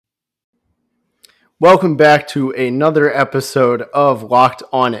Welcome back to another episode of Locked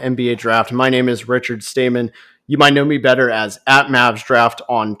On NBA Draft. My name is Richard Stamen. You might know me better as @MavsDraft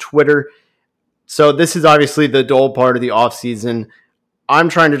on Twitter. So this is obviously the dull part of the offseason. I'm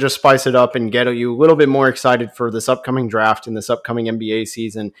trying to just spice it up and get you a little bit more excited for this upcoming draft and this upcoming NBA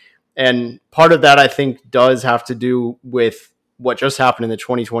season. And part of that, I think, does have to do with what just happened in the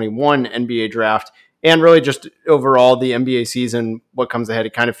 2021 NBA draft and really just overall the NBA season, what comes ahead.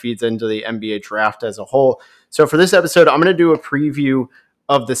 It kind of feeds into the NBA draft as a whole. So for this episode, I'm going to do a preview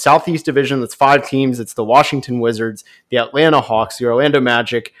of the Southeast Division. That's 5 teams. It's the Washington Wizards, the Atlanta Hawks, the Orlando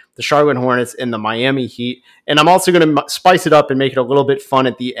Magic, the Charlotte Hornets, and the Miami Heat. And I'm also going to spice it up and make it a little bit fun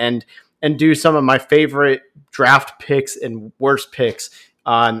at the end and do some of my favorite draft picks and worst picks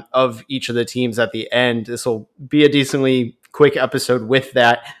of each of the teams at the end. This will be a decently quick episode with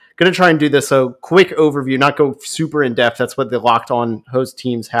that. Going to try and do this a quick overview, not go super in depth. That's what the Locked On host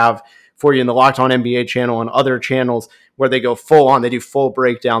teams have for you in the Locked On NBA channel and other channels where they go full on. They do full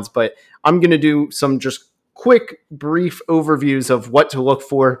breakdowns, but I'm going to do some just quick, brief overviews of what to look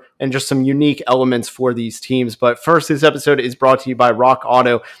for and just some unique elements for these teams. But first, this episode is brought to you by Rock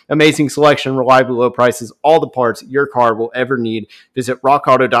Auto. Amazing selection, reliable low prices, all the parts your car will ever need. Visit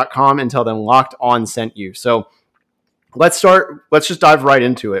rockauto.com and tell them Locked On sent you. So let's just dive right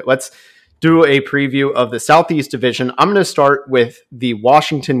into it. Let's do a preview of the Southeast Division. I'm going to start with the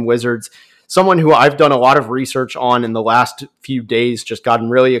Washington Wizards, someone who I've done a lot of research on in the last few days, just gotten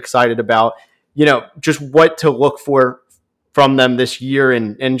really excited about, just what to look for from them this year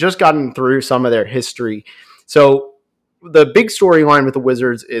and just gotten through some of their history. So the big storyline with the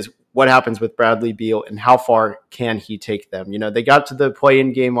Wizards is what happens with Bradley Beal and how far can he take them? They got to the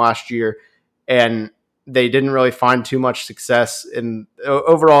play-in game last year and they didn't really find too much success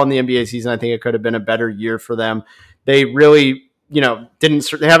overall in the NBA season. I think it could have been a better year for them. They really, they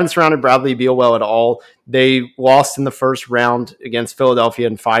haven't surrounded Bradley Beal well at all. They lost in the first round against Philadelphia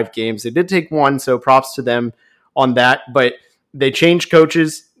in 5 games. They did take one, so props to them on that. But they changed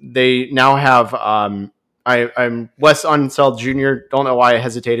coaches. They now have I'm Wes Unseld Jr. Don't know why I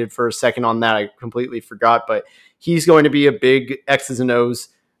hesitated for a second on that. I completely forgot, but he's going to be a big X's and O's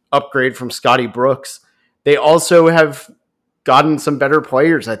upgrade from Scotty Brooks. They also have gotten some better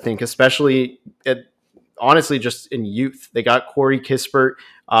players, I think, especially honestly just in youth. They got Corey Kispert,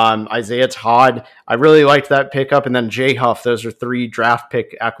 Isaiah Todd. I really liked that pickup. And then Jay Huff. Those are 3 draft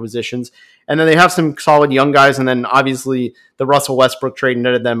pick acquisitions. And then they have some solid young guys. And then obviously the Russell Westbrook trade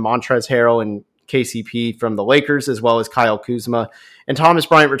netted them Montrezl Harrell and KCP from the Lakers, as well as Kyle Kuzma. And Thomas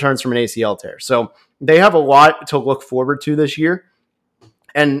Bryant returns from an ACL tear. So they have a lot to look forward to this year.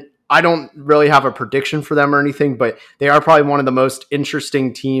 And I don't really have a prediction for them or anything, but they are probably one of the most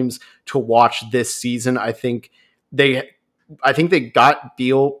interesting teams to watch this season. I think they got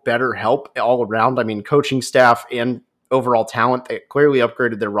Beal better help all around. I mean, coaching staff and overall talent, they clearly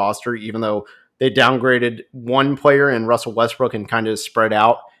upgraded their roster, even though they downgraded one player in Russell Westbrook and kind of spread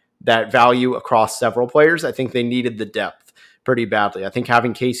out that value across several players. I think they needed the depth pretty badly. I think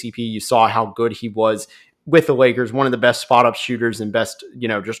having KCP, you saw how good he was with the Lakers, one of the best spot-up shooters and best,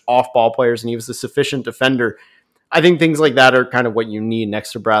 just off-ball players, and he was a sufficient defender. I think things like that are kind of what you need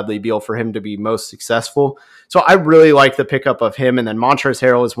next to Bradley Beal for him to be most successful. So I really like the pickup of him, and then Montrezl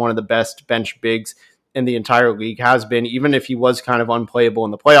Harrell is one of the best bench bigs in the entire league, has been, even if he was kind of unplayable in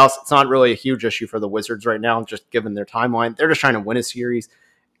the playoffs. It's not really a huge issue for the Wizards right now, just given their timeline. They're just trying to win a series,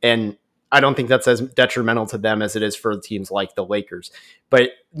 and I don't think that's as detrimental to them as it is for teams like the Lakers. But,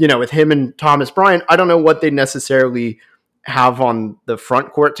 with him and Thomas Bryant, I don't know what they necessarily have on the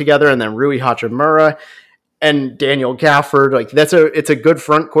front court together. And then Rui Hachimura and Daniel Gafford, it's a good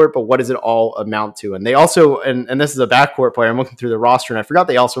front court, but what does it all amount to? And they also, and this is a backcourt player, I'm looking through the roster, and I forgot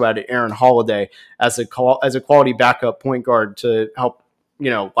they also had Aaron Holiday as a quality backup point guard to help,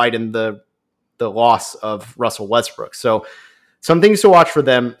 lighten the loss of Russell Westbrook. So, some things to watch for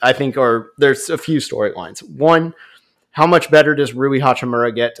them, I think, there's a few storylines. One, how much better does Rui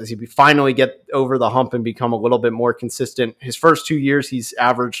Hachimura get? Does he finally get over the hump and become a little bit more consistent? His first 2 years, he's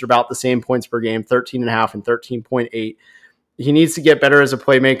averaged about the same points per game, 13.5 and 13.8. He needs to get better as a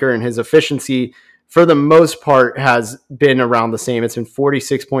playmaker, and his efficiency, for the most part, has been around the same. It's been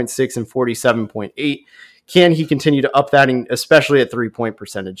 46.6 and 47.8. Can he continue to up that, especially at three-point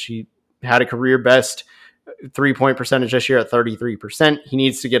percentage? He had a career best 3-point percentage this year at 33%. He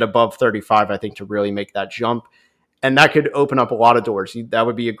needs to get above 35, I think, to really make that jump. And that could open up a lot of doors. That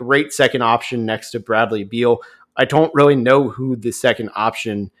would be a great second option next to Bradley Beal. I don't really know who the second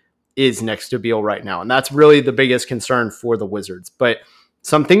option is next to Beal right now. And that's really the biggest concern for the Wizards. But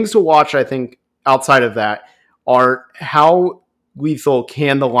some things to watch, I think, outside of that are how lethal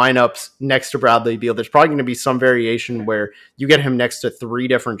can the lineups next to Bradley Beal? There's probably going to be some variation where you get him next to 3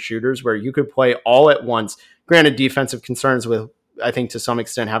 different shooters where you could play all at once. Granted, defensive concerns with, I think, to some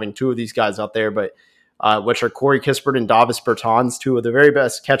extent having 2 of these guys out there, but which are Corey Kispert and Davis Bertans, 2 of the very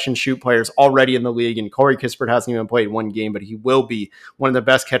best catch and shoot players already in the league. And Corey Kispert hasn't even played 1 game, but he will be one of the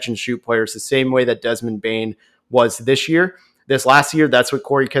best catch and shoot players, the same way that Desmond Bane was this year. This last year, that's what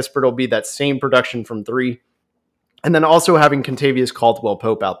Corey Kispert will be, that same production from 3. And then also having Kentavious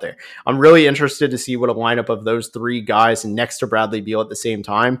Caldwell-Pope out there. I'm really interested to see what a lineup of those 3 guys next to Bradley Beal at the same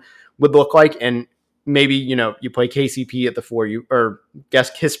time would look like. And maybe, you play KCP at the 4,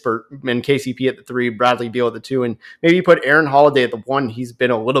 Kispert and KCP at the 3, Bradley Beal at the 2, and maybe you put Aaron Holiday at the 1. He's been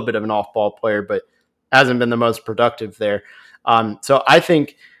a little bit of an off-ball player, but hasn't been the most productive there. So I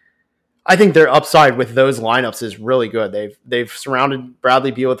think their upside with those lineups is really good. They've surrounded Bradley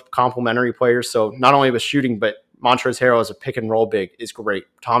Beal with complementary players, so not only with shooting, but Montrezl Harrell as a pick and roll big is great.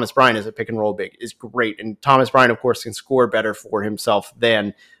 Thomas Bryant as a pick and roll big is great, and Thomas Bryant, of course, can score better for himself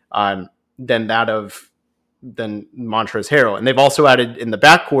than Montrezl Harrell. And they've also added in the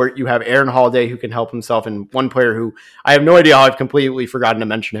backcourt, you have Aaron Holiday who can help himself, and one player who I have no idea how I've completely forgotten to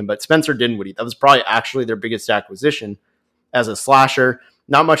mention him, but Spencer Dinwiddie. That was probably actually their biggest acquisition as a slasher.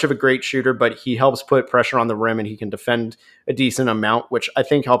 Not much of a great shooter, but he helps put pressure on the rim and he can defend a decent amount, which I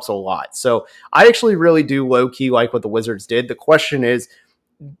think helps a lot. So I actually really do low-key like what the Wizards did. The question is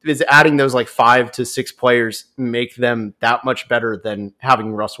adding those like 5 to 6 players make them that much better than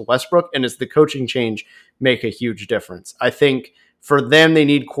having Russell Westbrook? And does the coaching change make a huge difference? I think for them, they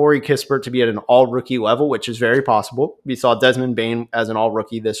need Corey Kispert to be at an all-rookie level, which is very possible. We saw Desmond Bane as an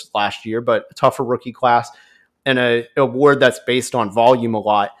all-rookie this last year, but a tougher rookie class and an award that's based on volume a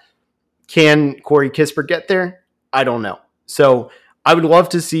lot. Can Corey Kispert get there? I don't know. So I would love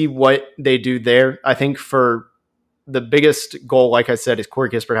to see what they do there. I think for the biggest goal, like I said, is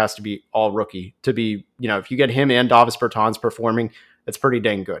Corey Kispert has to be all rookie to be, if you get him and Davis Bertans performing, that's pretty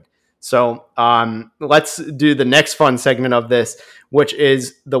dang good. So let's do the next fun segment of this, which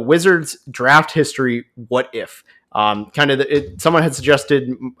is the Wizards draft history. What if? Someone had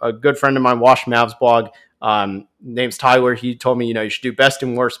suggested, a good friend of mine, Wash Mavs blog, name's Tyler. He told me, you should do best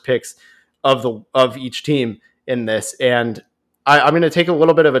and worst picks of each team in this. And I'm going to take a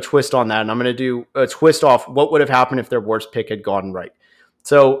little bit of a twist on that. And I'm going to do a twist off what would have happened if their worst pick had gone right.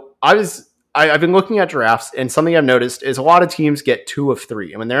 So I've been looking at drafts, and something I've noticed is a lot of teams get 2 of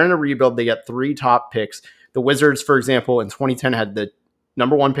 3. And when they're in a rebuild, they get 3 top picks. The Wizards, for example, in 2010 had the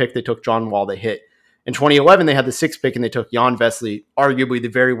number 1 pick. They took John Wall. They hit. In 2011, they had the 6th pick, and they took Jan Vesely, arguably the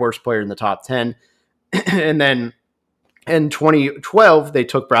very worst player in the top 10. And then in 2012, they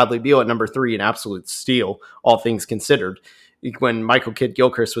took Bradley Beal at number 3, an absolute steal, all things considered. When Michael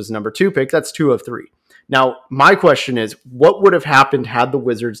Kidd-Gilchrist was number 2 pick, that's 2 of 3. Now, my question is, what would have happened had the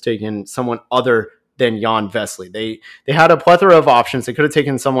Wizards taken someone other than Jan Vesely? They had a plethora of options. They could have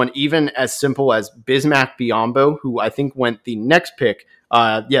taken someone even as simple as Bismack Biyombo, who I think went the next pick.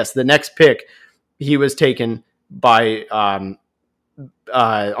 The next pick, he was taken by...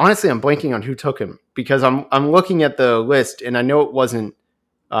 honestly, I'm blanking on who took him because I'm looking at the list and I know it wasn't.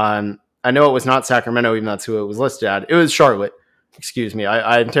 I know it was not Sacramento, even though that's who it was listed at. It was Charlotte. Excuse me.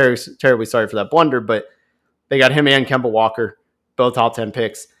 I'm terribly sorry for that blunder, but they got him and Kemba Walker, both top 10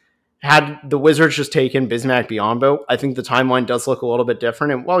 picks. Had the Wizards just taken Bismack Biyombo, I think the timeline does look a little bit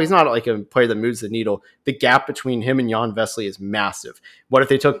different. And while he's not like a player that moves the needle, the gap between him and Jan Vesely is massive. What if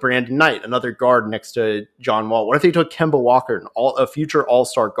they took Brandon Knight, another guard next to John Wall? What if they took Kemba Walker, a future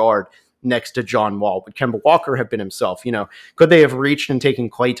all-star guard next to John Wall? Would Kemba Walker have been himself? Could they have reached and taken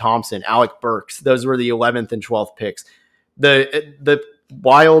Klay Thompson, Alec Burks? Those were the 11th and 12th picks. The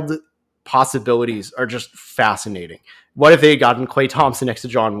wild possibilities are just fascinating. What if they had gotten Klay Thompson next to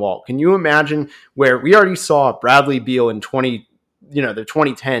John Wall? Can you imagine where we already saw Bradley Beal in the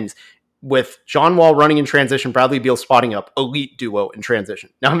 2010s with John Wall running in transition, Bradley Beal spotting up, elite duo in transition.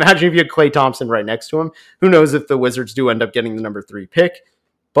 Now imagine if you had Klay Thompson right next to him. Who knows if the Wizards do end up getting the number 3 pick,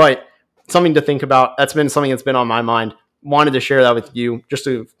 but something to think about. That's been something that's been on my mind. Wanted to share that with you. Just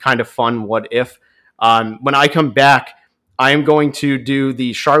a kind of fun what if. When I come back, I am going to do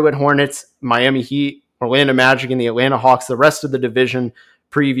the Charlotte Hornets, Miami Heat, Orlando Magic, and the Atlanta Hawks, the rest of the division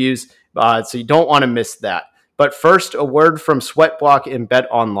previews. So you don't want to miss that. But first, a word from Sweatblock and Bet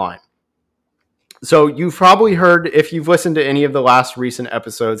Online. So you've probably heard, if you've listened to any of the last recent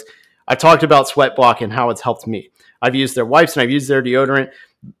episodes, I talked about Sweatblock and how it's helped me. I've used their wipes and I've used their deodorant.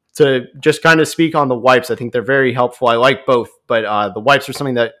 To just kind of speak on the wipes, I think they're very helpful. I like both, but the wipes are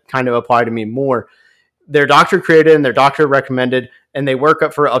something that kind of apply to me more. They're doctor created and they're doctor recommended, and they work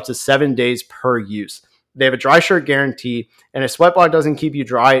up for up to 7 days per use. They have a dry shirt guarantee, and if Sweatblock doesn't keep you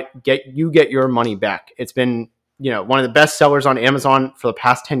dry, get your money back. It's been one of the best sellers on Amazon for the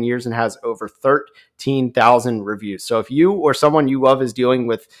past 10 years and has over 13,000 reviews. So if you or someone you love is dealing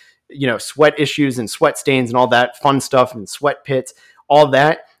with sweat issues and sweat stains and all that fun stuff and sweat pits, all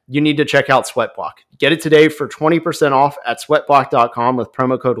that, you need to check out Sweatblock. Get it today for 20% off at sweatblock.com with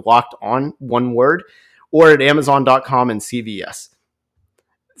promo code locked on, one word, or at amazon.com and CVS.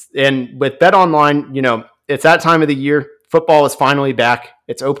 And with Bet Online, it's that time of the year. Football is finally back.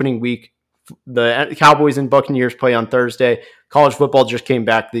 It's opening week. The Cowboys and Buccaneers play on Thursday. College football just came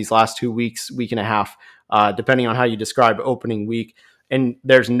back these last 2 weeks, week and a half, depending on how you describe opening week. And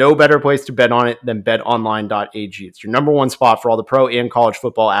there's no better place to bet on it than betonline.ag. It's your number one spot for all the pro and college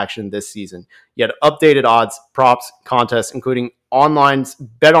football action this season. You get updated odds, props, contests, including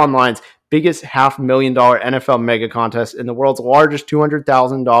BetOnline's biggest $500,000 NFL mega contest and the world's largest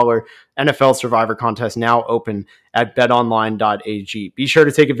 $200,000 NFL Survivor contest now open at betonline.ag. Be sure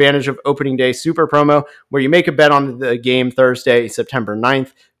to take advantage of opening day super promo where you make a bet on the game Thursday, September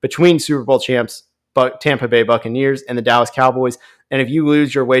 9th between Super Bowl champs Tampa Bay Buccaneers and the Dallas Cowboys. And if you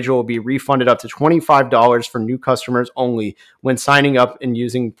lose, your wager will be refunded up to $25 for new customers only when signing up and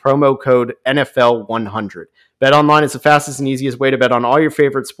using promo code NFL100. BetOnline is the fastest and easiest way to bet on all your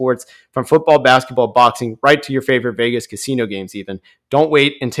favorite sports, from football, basketball, boxing, right to your favorite Vegas casino games even. Don't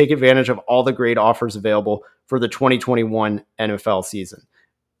wait and take advantage of all the great offers available for the 2021 NFL season.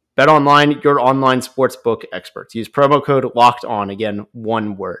 BetOnline, your online sportsbook experts. Use promo code LOCKED ON, again,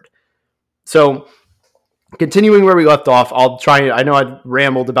 one word. So, continuing where we left off, I know I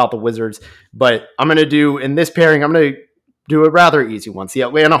rambled about the Wizards, but I'm going to do, in this pairing, I'm going to do a rather easy one. It's the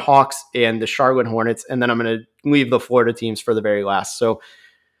Atlanta Hawks and the Charlotte Hornets, and then I'm going to leave the Florida teams for the very last. So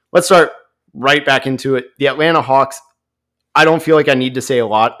let's start right back into it. The Atlanta Hawks, I don't feel like I need to say a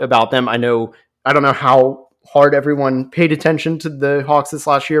lot about them. I don't know how hard everyone paid attention to the Hawks this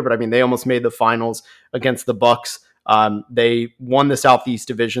last year, but I mean, they almost made the finals against the Bucks. They won the Southeast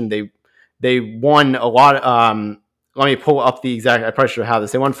Division. They won a lot. Let me pull up the exact. I probably should have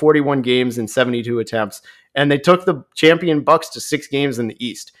this. They won 41 games in 72 attempts, and they took the champion Bucks to 6 games in the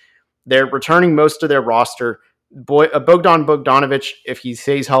East. They're returning most of their roster. Bogdan Bogdanovic, if he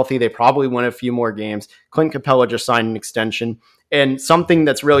stays healthy, they probably win a few more games. Clint Capella just signed an extension. And something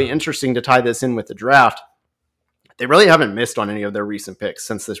that's really interesting to tie this in with the draft, they really haven't missed on any of their recent picks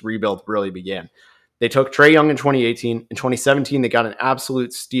since this rebuild really began. They took Trae Young in 2018. In 2017, they got an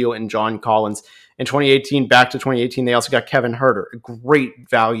absolute steal in John Collins. In 2018, back to 2018, they also got Kevin Huerter, a great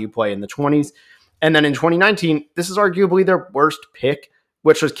value play in the 20s. And then in 2019, this is arguably their worst pick,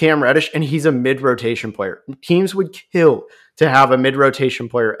 which was Cam Reddish, and he's a mid-rotation player. Teams would kill to have a mid-rotation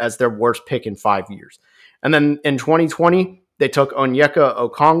player as their worst pick in 5 years. And then in 2020, they took Onyeka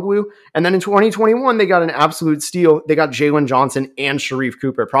Okongwu. And then in 2021, they got an absolute steal. They got Jalen Johnson and Sharif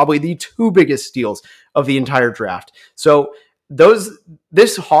Cooper, probably the 2 biggest steals of the entire draft. So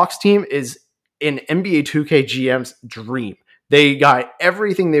this Hawks team is an NBA 2K GM's dream. They got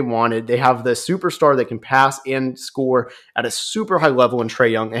everything they wanted. They have the superstar that can pass and score at a super high level in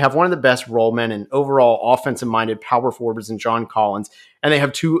Trae Young. They have one of the best role men and overall offensive-minded power forwards in John Collins. And they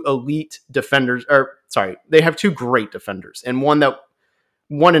have 2 elite defenders, they have 2 great defenders and one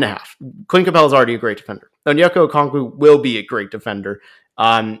and a half. Clint Capella is already a great defender. Onyeka Okongwu will be a great defender.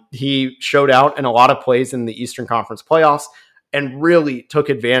 He showed out in a lot of plays in the Eastern Conference playoffs and really took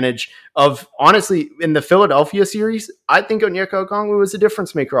advantage of, honestly, in the Philadelphia series, I think Onyeka Okongwu was a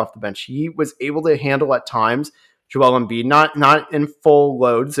difference maker off the bench. He was able to handle at times Joel Embiid, not in full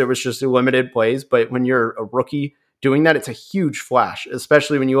loads. It was just limited plays, but when you're a rookie doing that, it's a huge flash,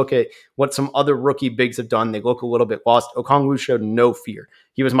 especially when you look at what some other rookie bigs have done. They look a little bit lost. Okongwu showed no fear.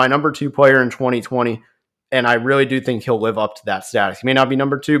 He was my number 2 player in 2020, and I really do think he'll live up to that status. He may not be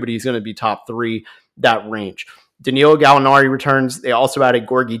number 2, but he's going to be top 3, that range. Danilo Gallinari returns. They also added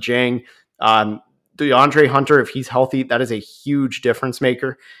Gorgui Dieng. DeAndre Hunter, if he's healthy, that is a huge difference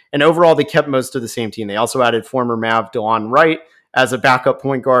maker. And overall, they kept most of the same team. They also added former Mav Delon Wright as a backup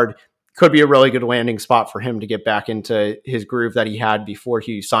point guard. Could be a really good landing spot for him to get back into his groove that he had before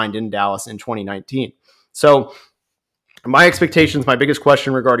he signed in Dallas in 2019. So my expectations, my biggest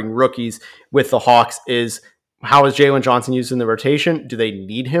question regarding rookies with the Hawks is, how is Jalen Johnson used in the rotation? Do they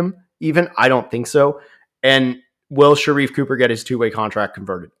need him even? I don't think so. And will Sharif Cooper get his 2-way contract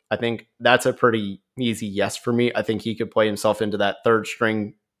converted? I think that's a pretty easy yes for me. I think he could play himself into that 3rd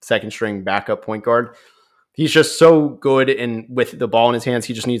string, 2nd string backup point guard. He's just so good, and with the ball in his hands,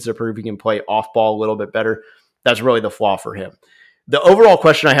 he just needs to prove he can play off ball a little bit better. That's really the flaw for him. The overall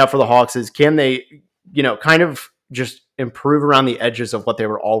question I have for the Hawks is, can they, kind of just improve around the edges of what they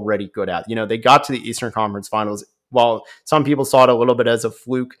were already good at. They got to the Eastern Conference Finals. While some people saw it a little bit as a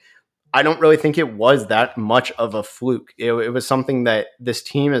fluke, I don't really think it was that much of a fluke. It was something that this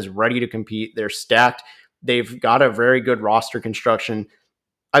team is ready to compete. They're stacked. They've got a very good roster construction.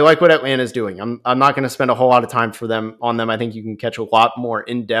 I like what Atlanta's doing. I'm not going to spend a whole lot of time on them. I think you can catch a lot more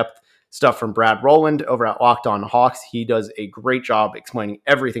in-depth stuff from Brad Rowland over at Locked On Hawks. He does a great job explaining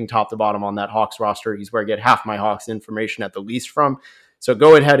everything top to bottom on that Hawks roster. He's where I get half my Hawks information at the least from. So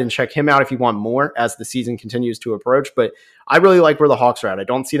go ahead and check him out if you want more as the season continues to approach. But I really like where the Hawks are at. I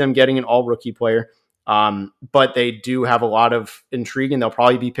don't see them getting an all-rookie player, but they do have a lot of intrigue, and they'll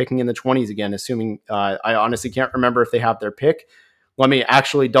probably be picking in the 20s again, assuming I honestly can't remember if they have their pick. Let me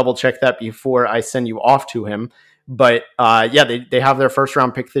actually double check that before I send you off to him. But they have their first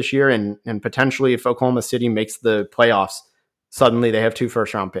round pick this year, and potentially if Oklahoma City makes the playoffs, suddenly they have 2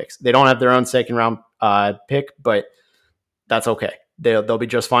 first round picks. They don't have their own second round pick, but that's okay. They'll be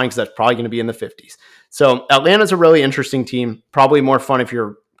just fine because that's probably going to be in the 50s. So Atlanta's a really interesting team, probably more fun if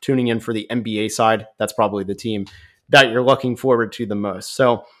you're tuning in for the NBA side. That's probably the team that you're looking forward to the most.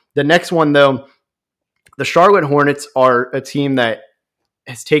 So the next one, though, the Charlotte Hornets are a team that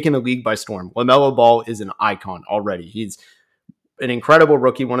has taken the league by storm. LaMelo Ball is an icon already. He's an incredible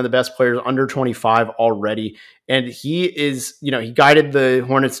rookie, one of the best players under 25 already. And he is, he guided the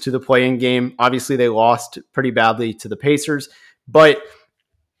Hornets to the play-in game. Obviously, they lost pretty badly to the Pacers, but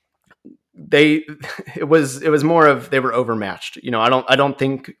it was more of they were overmatched. I don't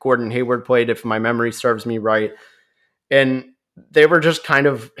think Gordon Hayward played, if my memory serves me right. And they were just kind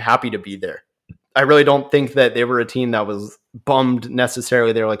of happy to be there. I really don't think that they were a team that was bummed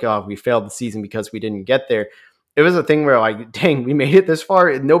necessarily. They were like, oh, we failed the season because we didn't get there. It was a thing where like, dang, we made it this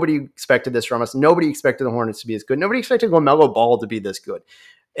far. Nobody expected this from us. Nobody expected the Hornets to be as good. Nobody expected LaMelo Ball to be this good.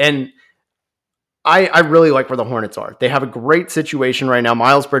 And I really like where the Hornets are. They have a great situation right now.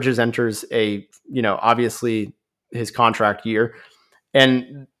 Miles Bridges enters obviously his contract year.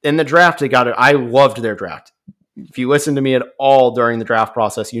 And in the draft, I loved their draft. If you listen to me at all during the draft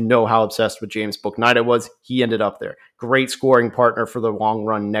process, you know how obsessed with James Bouknight I was. He ended up there. Great scoring partner for the long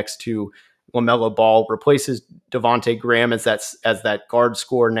run next to LaMelo Ball. Replaces Devontae Graham as that guard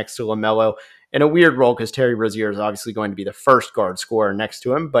scorer next to LaMelo. In a weird role because Terry Rozier is obviously going to be the first guard scorer next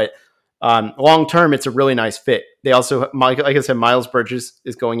to him. But long term, it's a really nice fit. They also, like I said, Miles Bridges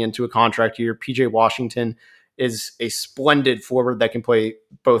is going into a contract year. PJ Washington is a splendid forward that can play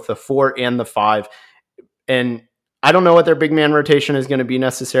both the 4 and the 5. And I don't know what their big man rotation is going to be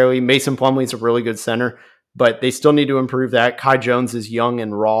necessarily. Mason Plumlee is a really good center, but they still need to improve that. Kai Jones is young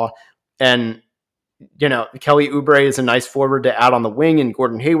and raw. And, Kelly Oubre is a nice forward to add on the wing, and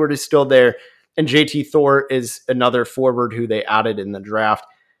Gordon Hayward is still there. And JT Thor is another forward who they added in the draft.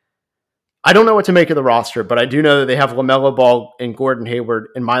 I don't know what to make of the roster, but I do know that they have LaMelo Ball and Gordon Hayward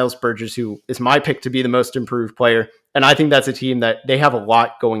and Miles Bridges, who is my pick to be the most improved player. And I think that's a team that they have a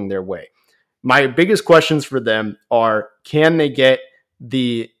lot going their way. My biggest questions for them are, can they get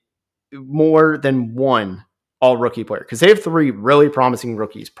the more than one all-rookie player? Because they have 3 really promising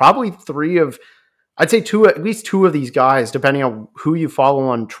rookies. Probably I'd say at least 2 of these guys, depending on who you follow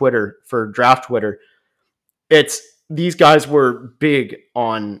on Twitter for draft Twitter. These guys were big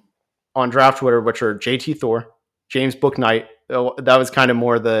on draft Twitter, which are JT Thor, James Bouknight. That was kind of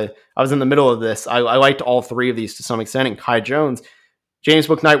more I was in the middle of this. I liked all 3 of these to some extent, and Kai Jones. James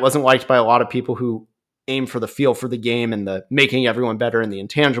Bouknight wasn't liked by a lot of people who aim for the feel for the game and the making everyone better and the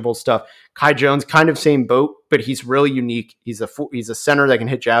intangible stuff. Kai Jones, kind of same boat, but he's really unique. He's a center that can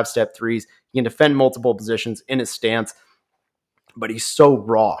hit jab step threes. He can defend multiple positions in his stance, but he's so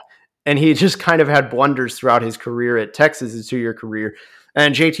raw. And he just kind of had blunders throughout his career at Texas, his 2-year career.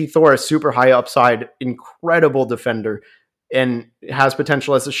 And JT Thor, a super high upside, incredible defender, and has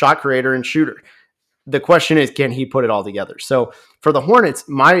potential as a shot creator and shooter. The question is, can he put it all together? So for the Hornets,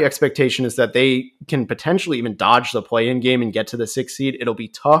 my expectation is that they can potentially even dodge the play-in game and get to the 6th seed. It'll be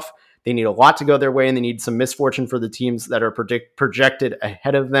tough. They need a lot to go their way, and they need some misfortune for the teams that are projected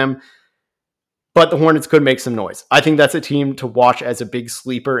ahead of them. But the Hornets could make some noise. I think that's a team to watch as a big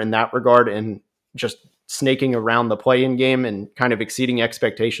sleeper in that regard, and just snaking around the play-in game and kind of exceeding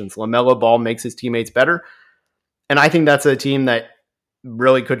expectations. LaMelo Ball makes his teammates better. And I think that's a team that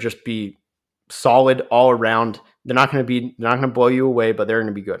really could just be solid all around. They're not going to blow you away, but they're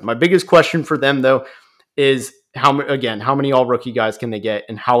going to be good. My biggest question for them, though, is how many all rookie guys can they get,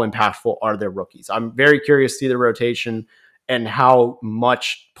 and how impactful are their rookies? I'm very curious to see the rotation and how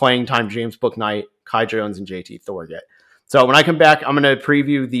much playing time James Bouknight, Kai Jones, and JT Thor get. So when I come back, I'm going to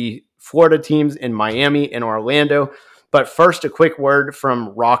preview the Florida teams in Miami and Orlando. But first, a quick word from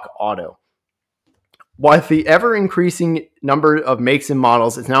Rock Auto. With the ever-increasing number of makes and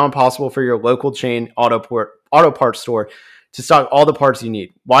models, it's now impossible for your local chain auto parts store to stock all the parts you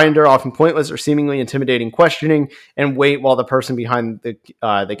need. Why endure often pointless or seemingly intimidating questioning and wait while the person behind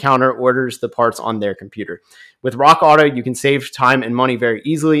the counter orders the parts on their computer? With Rock Auto, you can save time and money very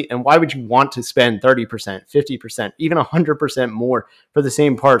easily. And why would you want to spend 30%, 50%, even 100% more for the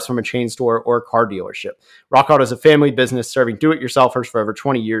same parts from a chain store or car dealership? Rock Auto is a family business serving do-it-yourselfers for over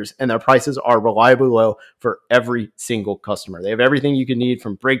 20 years, and their prices are reliably low for every single customer. They have everything you can need,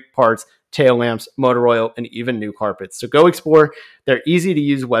 from brake parts, tail lamps, motor oil, and even new carpets. So go explore their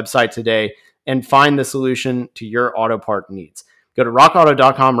easy-to-use website today and find the solution to your auto part needs. Go to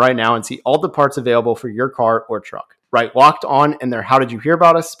rockauto.com right now and see all the parts available for your car or truck. Right, Locked On in their How Did You Hear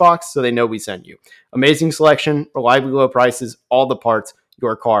About Us box so they know we sent you. Amazing selection, reliably low prices, all the parts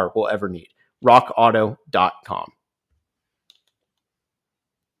your car will ever need. rockauto.com.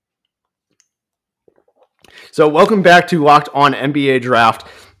 So welcome back to Locked On NBA Draft.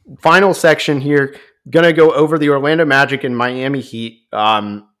 Final section here. Going to go over the Orlando Magic and Miami Heat.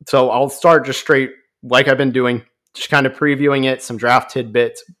 So I'll start just straight like I've been doing, just kind of previewing it, some draft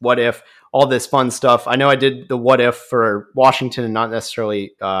tidbits, what if, all this fun stuff. I know I did the what if for Washington and not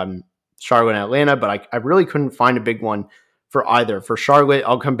necessarily Charlotte and Atlanta, but I really couldn't find a big one for either. For Charlotte,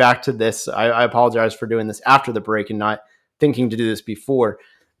 I'll come back to this. I apologize for doing this after the break and not thinking to do this before.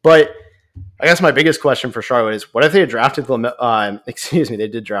 But I guess my biggest question for Charlotte is, what if they had drafted they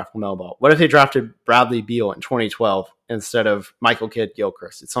did draft LaMelo Ball. What if they drafted Bradley Beal in 2012 instead of Michael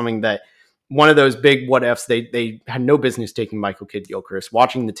Kidd-Gilchrist? It's something that, one of those big what ifs, they had no business taking Michael Kidd-Gilchrist.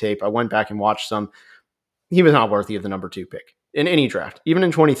 Watching the tape, I went back and watched some. He was not worthy of the number 2 pick in any draft. Even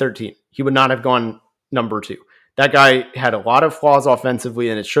in 2013, he would not have gone number 2. That guy had a lot of flaws offensively,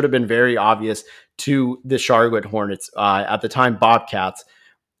 and it should have been very obvious to the Charlotte Hornets, at the time Bobcats.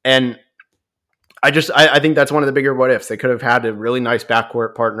 And I think that's one of the bigger what ifs. They could have had a really nice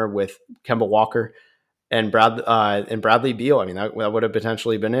backcourt partner with Kemba Walker and Bradley Beal. I mean, that would have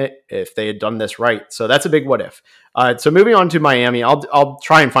potentially been it if they had done this right. So that's a big what if. So moving on to Miami, I'll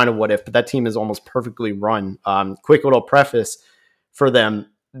try and find a what if, but that team is almost perfectly run. Quick little preface for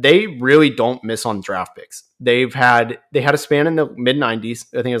them: they really don't miss on draft picks. They had a span in the mid 90s.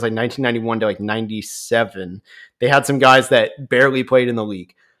 I think it was like 1991 to like 97. They had some guys that barely played in the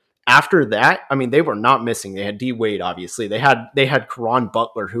league. After that, I mean, they were not missing. They had D Wade, obviously. They had Caron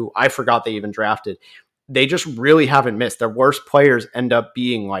Butler, who I forgot they even drafted. They just really haven't missed. Their worst players end up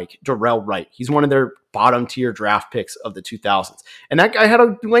being like Darrell Wright. He's one of their bottom tier draft picks of the 2000s. And that guy had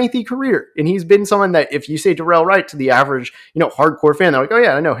a lengthy career. And he's been someone that, if you say Darrell Wright to the average, hardcore fan, they're like, oh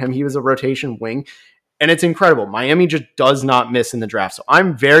yeah, I know him. He was a rotation wing. And it's incredible. Miami just does not miss in the draft. So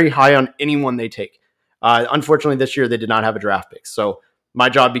I'm very high on anyone they take. Unfortunately, this year they did not have a draft pick. So my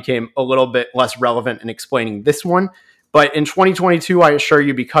job became a little bit less relevant in explaining this one. But in 2022, I assure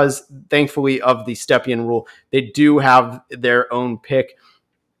you, because thankfully of the Stepien rule, they do have their own pick.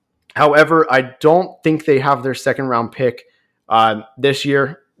 However, I don't think they have their second round pick this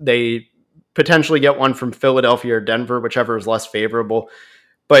year. They potentially get one from Philadelphia or Denver, whichever is less favorable.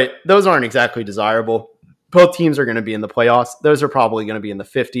 But those aren't exactly desirable. Both teams are going to be in the playoffs. Those are probably going to be in the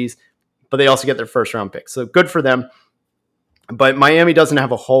 50s, but they also get their first round pick. So good for them. But Miami doesn't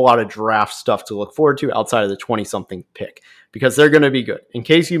have a whole lot of draft stuff to look forward to outside of the 20-something pick, because they're going to be good. In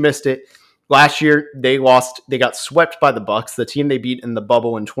case you missed it, last year they got swept by the Bucks, the team they beat in the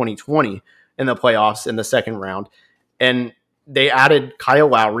bubble in 2020 in the playoffs in the second round. And they added Kyle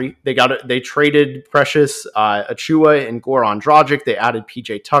Lowry. They traded Precious Achiuwa and Goran Dragic. They added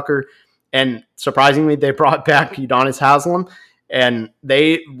PJ Tucker. And surprisingly, they brought back Udonis Haslem. And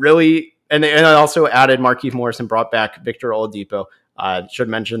they really... And they also added Markieff Morris and brought back Victor Oladipo. Should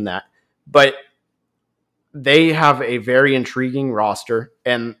mention that. But they have a very intriguing roster,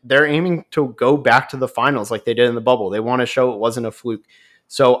 and they're aiming to go back to the finals like they did in the bubble. They want to show it wasn't a fluke.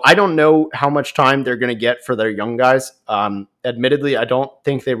 So I don't know how much time they're going to get for their young guys. Admittedly, I don't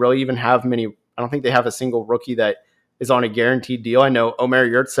think they really even have many. I don't think they have a single rookie that is on a guaranteed deal. I know Omer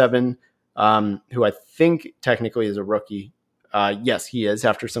Yurtseven, who I think technically is a rookie. Yes, he is,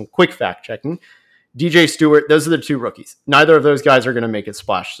 after some quick fact checking. DJ Stewart, those are the two rookies. Neither of those guys are going to make a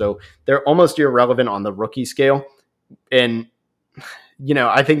splash. So they're almost irrelevant on the rookie scale. And,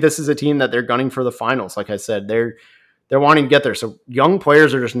 I think this is a team that they're gunning for the finals. Like I said, they're wanting to get there. So young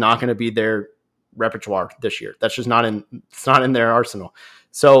players are just not going to be their repertoire this year. That's just it's not in their arsenal.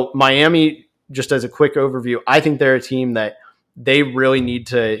 So Miami, just as a quick overview, I think they're a team that they really need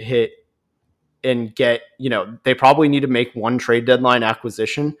to hit and get, they probably need to make one trade deadline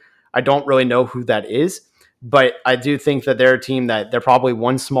acquisition. I don't really know who that is, But I do think that they're a team that they're probably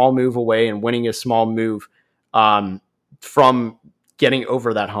one small move away and winning a small move from getting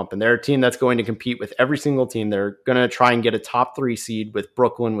over that hump. And they're a team that's going to compete with every single team. They're going to try and get a top 3 seed with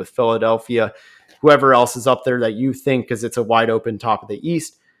Brooklyn, with Philadelphia, whoever else is up there that you think, because it's a wide open top of the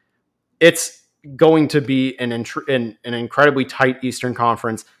East. It's going to be an incredibly tight Eastern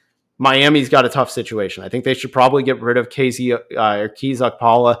Conference. Miami's got a tough situation. I think they should probably get rid of Keys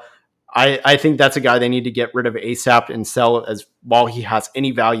Okpala. I think that's a guy they need to get rid of ASAP and sell as while he has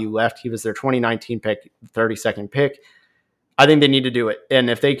any value left. He was their 2019 pick, 32nd pick. I think they need to do it. And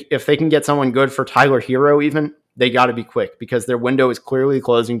if they can get someone good for Tyler Hero, even, they got to be quick because their window is clearly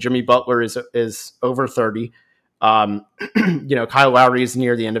closing. Jimmy Butler is over 30. Kyle Lowry is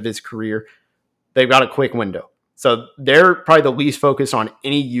near the end of his career. They've got a quick window. So they're probably the least focused on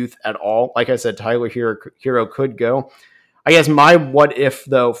any youth at all. Like I said, Tyler Hero could go. I guess my what if,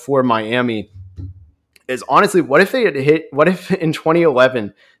 though, for Miami is honestly, what if in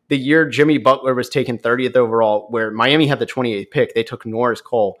 2011, the year Jimmy Butler was taken 30th overall, where Miami had the 28th pick, they took Norris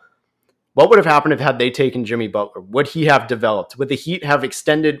Cole. What would have happened if had they taken Jimmy Butler? Would he have developed? Would the Heat have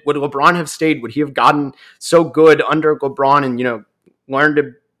extended? Would LeBron have stayed? Would he have gotten so good under LeBron and, learned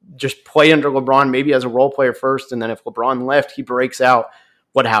to just play under LeBron, maybe as a role player first, and then if LeBron left, he breaks out?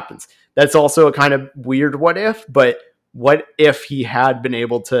 What happens? That's also a kind of weird what if, but what if he had been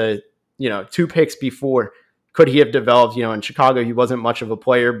able to, 2 picks before, could he have developed? In Chicago, he wasn't much of a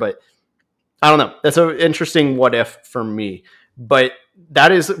player, but I don't know. That's an interesting what if for me. But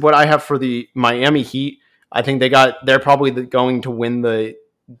that is what I have for the Miami Heat. I think they're probably going to win the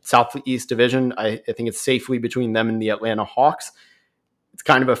Southeast Division. I think it's safely between them and the Atlanta Hawks. It's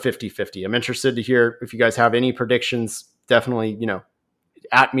kind of a 50-50. I'm interested to hear if you guys have any predictions. Definitely,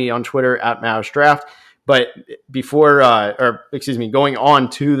 at me on Twitter, at Mavs Draft. But going on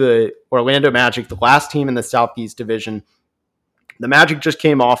to the Orlando Magic, the last team in the Southeast Division, the Magic just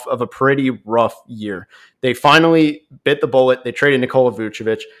came off of a pretty rough year. They finally bit the bullet. They traded Nikola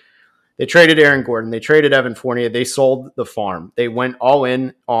Vucevic. They traded Aaron Gordon. They traded Evan Fournier. They sold the farm. They went all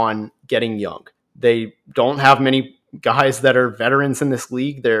in on getting young. They don't have many guys that are veterans in this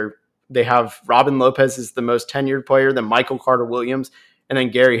league. They have Robin Lopez is the most tenured player, then Michael Carter-Williams, and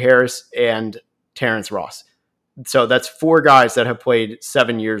then Gary Harris and Terrence Ross. So that's 4 guys that have played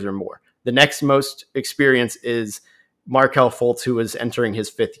 7 years or more. The next most experience is Markelle Fultz, who is entering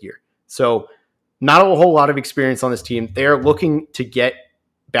his 5th year. So not a whole lot of experience on this team. They're looking to get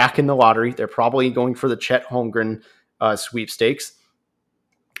back in the lottery. They're probably going for the Chet Holmgren sweepstakes.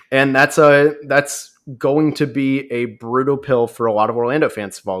 And that's going to be a brutal pill for a lot of Orlando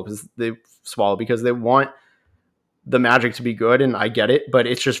fans to swallow because they want the Magic to be good, and I get it, but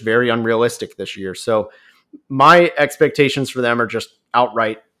it's just very unrealistic this year. So my expectations for them are just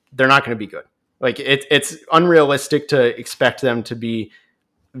outright, they're not going to be good. Like it's unrealistic to expect them to be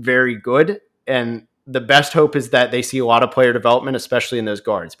very good. And the best hope is that they see a lot of player development, especially in those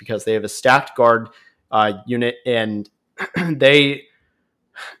guards, because they have a stacked guard unit, and they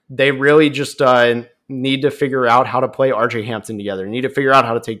really just need to figure out how to play RJ Hampton together. They need to figure out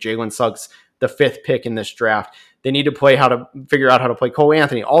how to take Jalen Suggs, the 5th pick in this draft. They need to figure out how to play Cole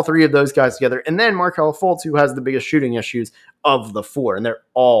Anthony, all 3 of those guys together. And then Markelle Fultz, who has the biggest shooting issues of the 4, and they're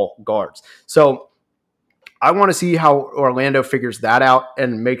all guards. So I want to see how Orlando figures that out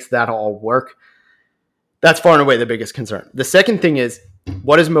and makes that all work. That's far and away the biggest concern. The second thing is,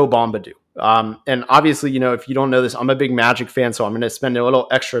 what does Mo Bamba do? And obviously, if you don't know this, I'm a big Magic fan, so I'm going to spend a little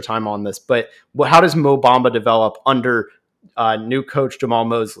extra time on this. But how does Mo Bamba develop under new coach Jamal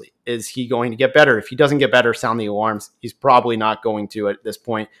Mosley? Is he going to get better? If he doesn't get better, sound the alarms. He's probably not going to at this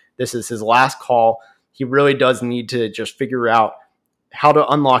point. This is his last call. He really does need to just figure out how to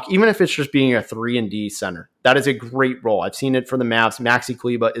unlock, even if it's just being a 3-and-D center. That is a great role. I've seen it for the Mavs. Maxi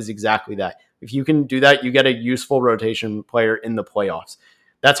Kleber is exactly that. If you can do that, you get a useful rotation player in the playoffs.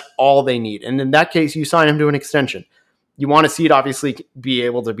 That's all they need. And in that case, you sign him to an extension. You want to see it obviously be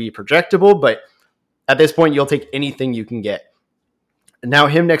able to be projectable, but at this point, you'll take anything you can get. Now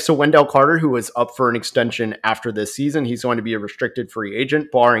him next to Wendell Carter, who is up for an extension after this season. He's going to be a restricted free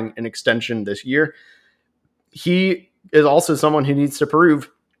agent, barring an extension this year. He is also someone who needs to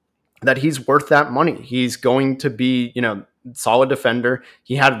prove that he's worth that money. He's going to be, solid defender.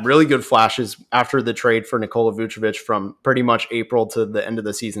 He had really good flashes after the trade for Nikola Vucevic from pretty much April to the end of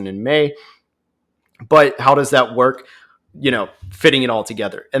the season in May. But how does that work? Fitting it all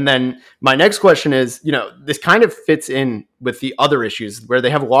together. And then my next question is, this kind of fits in with the other issues where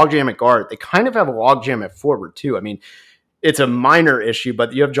they have a logjam at guard. They kind of have a logjam at forward too. I mean, it's a minor issue,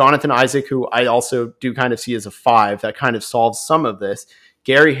 but you have Jonathan Isaac, who I also do kind of see as a 5 that kind of solves some of this.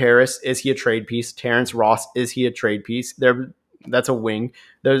 Gary Harris, is he a trade piece? Terrence Ross, is he a trade piece? That's a wing.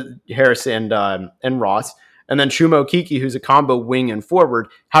 There's Harris and Ross. And then Chuma Okeke, who's a combo wing and forward.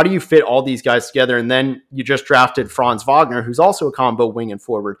 How do you fit all these guys together? And then you just drafted Franz Wagner, who's also a combo wing and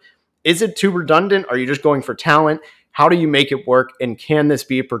forward. Is it too redundant? Are you just going for talent? How do you make it work? And can this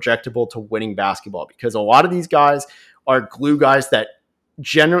be projectable to winning basketball? Because a lot of these guys are glue guys that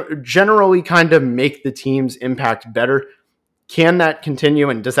generally kind of make the team's impact better. Can that continue?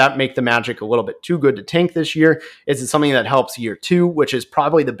 And does that make the Magic a little bit too good to tank this year? Is it something that helps year two, which is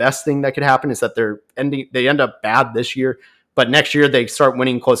probably the best thing that could happen, is that they end up bad this year, but next year they start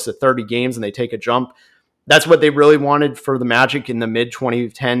winning close to 30 games and they take a jump. That's what they really wanted for the Magic in the mid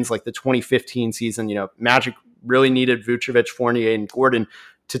 2010s, like the 2015 season. Magic really needed Vucevic, Fournier, and Gordon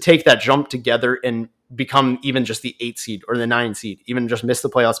to take that jump together and become even just the 8 seed or the 9 seed, even just miss the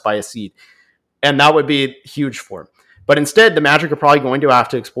playoffs by a seed. And that would be huge for them. But instead, the Magic are probably going to have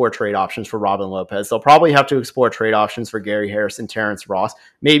to explore trade options for Robin Lopez. They'll probably have to explore trade options for Gary Harris and Terrence Ross,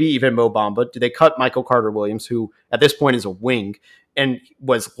 maybe even Mo Bamba. Do they cut Michael Carter-Williams, who at this point is a wing and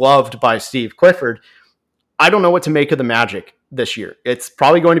was loved by Steve Clifford? I don't know what to make of the Magic this year. It's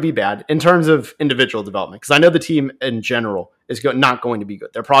probably going to be bad in terms of individual development, because I know the team in general is not going to be good.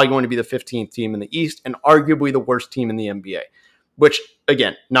 They're probably going to be the 15th team in the East and arguably the worst team in the NBA, which,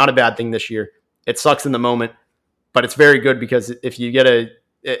 again, not a bad thing this year. It sucks in the moment, but it's very good, because if you get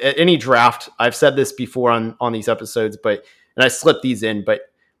any draft, I've said this before on these episodes, and I slip these in, but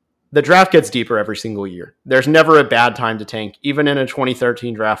the draft gets deeper every single year. There's never a bad time to tank. Even in a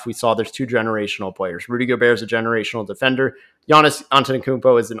 2013 draft, we saw there's 2 generational players. Rudy Gobert is a generational defender. Giannis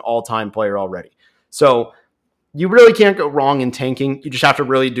Antetokounmpo is an all-time player already. So you really can't go wrong in tanking. You just have to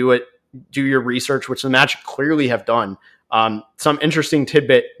really do your research, which the Magic clearly have done. Some interesting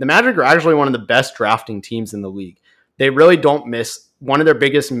tidbit: the Magic are actually one of the best drafting teams in the league. They really don't miss. One of their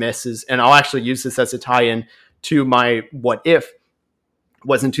biggest misses, and I'll actually use this as a tie-in to my what if,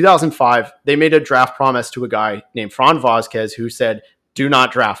 was in 2005, they made a draft promise to a guy named Fran Vasquez who said, "Do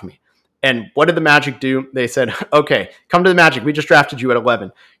not draft me." And what did the Magic do? They said, "Okay, come to the Magic. We just drafted you at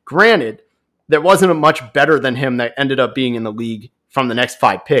 11. Granted, there wasn't a much better than him that ended up being in the league from the next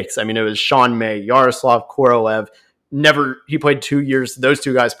 5 picks. I mean, it was Sean May, Yaroslav Korolev. He played 2 years. Those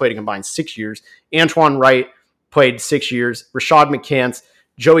 2 guys played a combined 6 years. Antoine Wright played 6 years. Rashad McCants,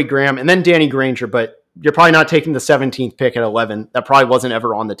 Joey Graham, and then Danny Granger. But you're probably not taking the 17th pick at 11. That probably wasn't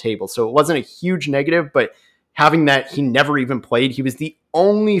ever on the table. So it wasn't a huge negative, but having that he never even played, he was the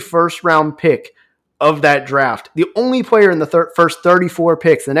only first-round pick of that draft. The only player in the first 34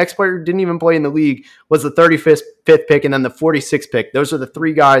 picks. The next player who didn't even play in the league was the 35th pick and then the 46th pick. Those are the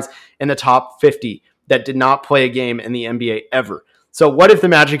 3 guys in the top 50 that did not play a game in the NBA ever. So what if the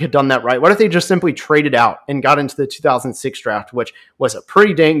Magic had done that right? What if they just simply traded out and got into the 2006 draft, which was a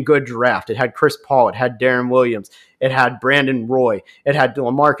pretty dang good draft? It had Chris Paul. It had Darren Williams. It had Brandon Roy. It had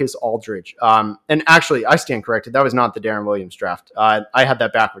LaMarcus Aldridge. And actually, I stand corrected. That was not the Darren Williams draft. I had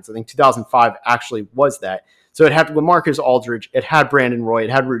that backwards. I think 2005 actually was that. So it had LaMarcus Aldridge. It had Brandon Roy. It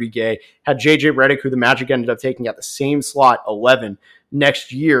had Rudy Gay. It had JJ Redick, who the Magic ended up taking at the same slot, 11,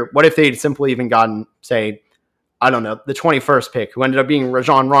 next year. What if they'd simply even gotten, say, I don't know, the 21st pick, who ended up being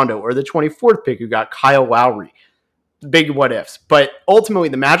Rajon Rondo, or the 24th pick, who got Kyle Lowry? Big what ifs. But ultimately,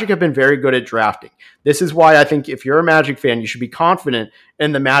 the Magic have been very good at drafting. This is why I think if you're a Magic fan, you should be confident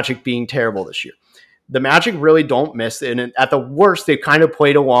in the Magic being terrible this year. The Magic really don't miss, and at the worst, they kind of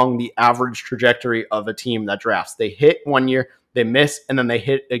played along the average trajectory of a team that drafts. They hit one year, they miss, and then they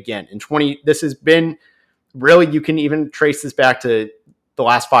hit again. This has been really, you can even trace this back to the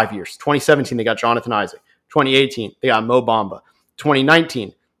last 5 years. 2017, they got Jonathan Isaac. 2018, they got Mo Bamba.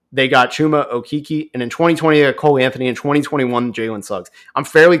 2019, they got Chuma Okeke. And in 2020, they got Cole Anthony. In 2021, Jalen Suggs. I'm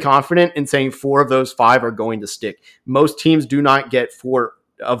fairly confident in saying 4 of those 5 are going to stick. Most teams do not get 4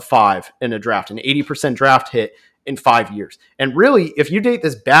 of 5 in a draft, an 80% draft hit in 5 years. And really, if you date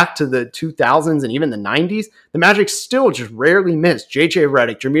this back to the 2000s and even the 90s, the Magic still just rarely missed JJ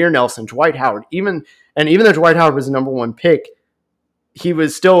Redick, Jameer Nelson, Dwight Howard. Even though Dwight Howard was the number 1 pick, it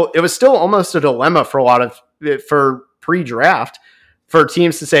was still almost a dilemma for pre-draft for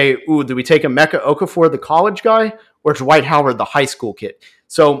teams to say, ooh, do we take Emeka Okafor, the college guy, or Dwight Howard, the high school kid?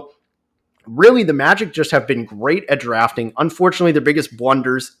 So really, the Magic just have been great at drafting. Unfortunately, their biggest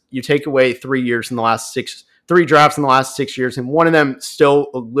blunders, you take away 3 drafts in the last 6 years, and one of them still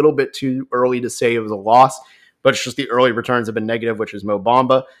a little bit too early to say it was a loss, but it's just the early returns have been negative, which is Mo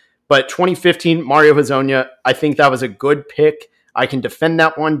Bamba. But 2015, Mario Hezonja, I think that was a good pick. I can defend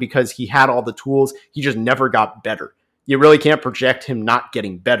that one because he had all the tools. He just never got better. You really can't project him not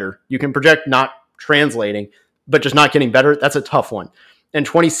getting better. You can project not translating, but just not getting better. That's a tough one. In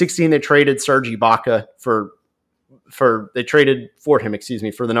 2016, they traded Serge Ibaka for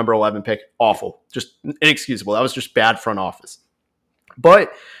the number 11 pick. Awful. Just inexcusable. That was just bad front office.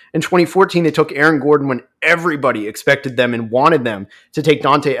 But in 2014, they took Aaron Gordon when everybody expected them and wanted them to take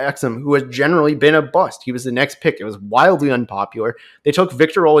Dante Exum, who has generally been a bust. He was the next pick. It was wildly unpopular. They took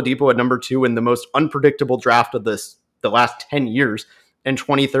Victor Oladipo at number 2 in the most unpredictable draft of the last 10 years in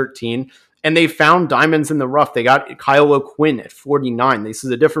 2013. And they found diamonds in the rough. They got Kyle O'Quinn at 49. This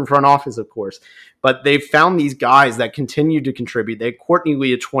is a different front office, of course. But they found these guys that continued to contribute. They had Courtney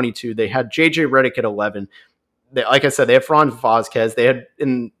Lee at 22. They had JJ Redick at 11. Like I said, they had Franz Vazquez.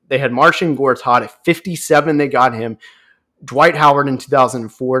 They had Marcin Gortat at 57. They got him. Dwight Howard in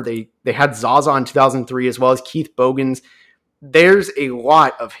 2004. They had Zaza in 2003, as well as Keith Bogans. There's a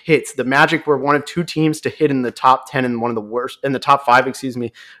lot of hits. The Magic were one of 2 teams to hit in the top 10 and in the top 5,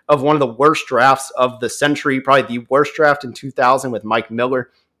 of one of the worst drafts of the century, probably the worst draft in 2000 with Mike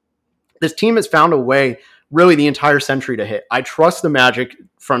Miller. This team has found a way really the entire century to hit. I trust the Magic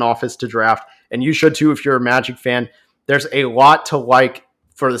front office to draft, and you should too if you're a Magic fan. There's a lot to like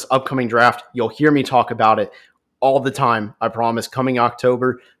for this upcoming draft. You'll hear me talk about it all the time, I promise, coming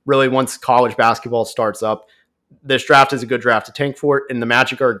October, really once college basketball starts up. This draft is a good draft to tank for, and the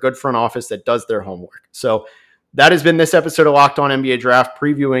Magic are a good front office that does their homework. So that has been this episode of Locked On NBA Draft,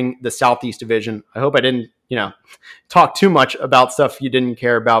 previewing the Southeast Division. I hope I didn't, talk too much about stuff you didn't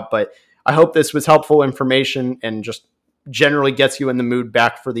care about, but I hope this was helpful information and just generally gets you in the mood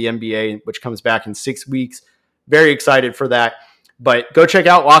back for the NBA, which comes back in 6 weeks. Very excited for that. But go check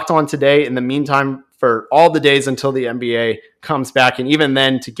out Locked On Today in the meantime for all the days until the NBA comes back, and even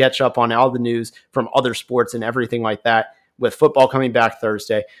then to catch up on all the news from other sports and everything like that, with football coming back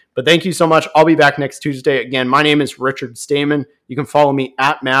Thursday. But thank you so much. I'll be back next Tuesday. Again, my name is Richard Stamen. You can follow me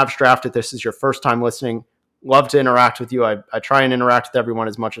at Mavs Draft if this is your first time listening. Love to interact with you. I try and interact with everyone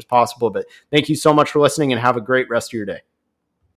as much as possible. But thank you so much for listening, and have a great rest of your day.